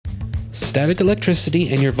Static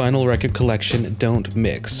electricity and your vinyl record collection don't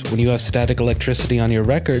mix. When you have static electricity on your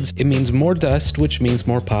records, it means more dust, which means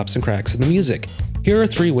more pops and cracks in the music. Here are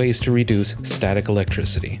 3 ways to reduce static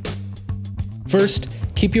electricity. First,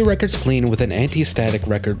 keep your records clean with an anti-static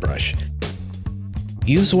record brush.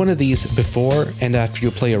 Use one of these before and after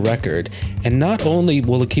you play a record, and not only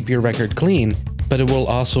will it keep your record clean, but it will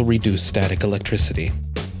also reduce static electricity.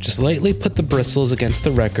 Just lightly put the bristles against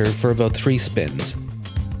the record for about 3 spins.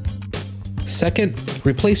 Second,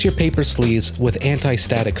 replace your paper sleeves with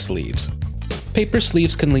anti-static sleeves. Paper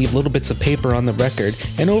sleeves can leave little bits of paper on the record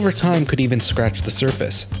and over time could even scratch the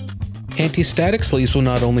surface. Anti-static sleeves will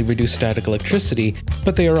not only reduce static electricity,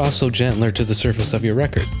 but they are also gentler to the surface of your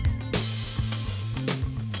record.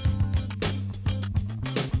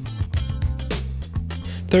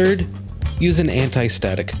 Third, use an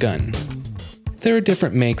anti-static gun. There are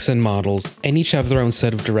different makes and models, and each have their own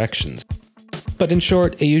set of directions. But in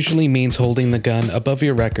short, it usually means holding the gun above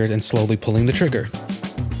your record and slowly pulling the trigger.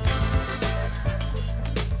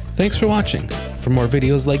 Thanks for watching. For more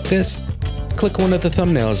videos like this, click one of the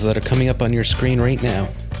thumbnails that are coming up on your screen right now.